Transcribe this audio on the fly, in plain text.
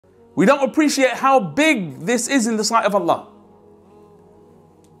We don't appreciate how big this is in the sight of Allah.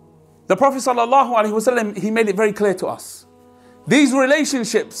 The Prophet ﷺ, he made it very clear to us. These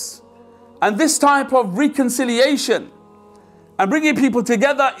relationships and this type of reconciliation and bringing people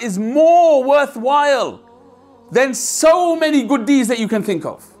together is more worthwhile than so many good deeds that you can think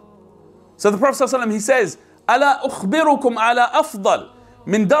of. So the Prophet ﷺ, he says, أَلَا أُخْبِرُكُمْ عَلَىٰ أَفْضَلٍ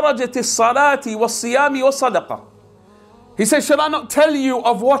مِنْ دَرَجَةِ الصَّلَاةِ وَالصِّيَامِ وَالصَّدَقَةِ. He says, shall I not tell you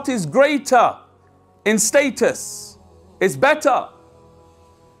of what is greater in status, is better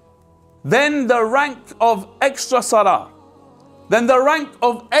than the rank of extra salah, than the rank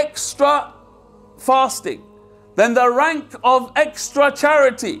of extra fasting, than the rank of extra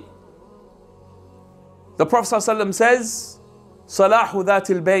charity? The Prophet ﷺ says, Salahu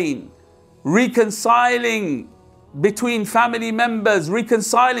dhatil bayn, reconciling between family members,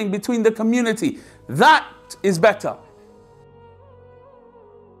 reconciling between the community. That is better.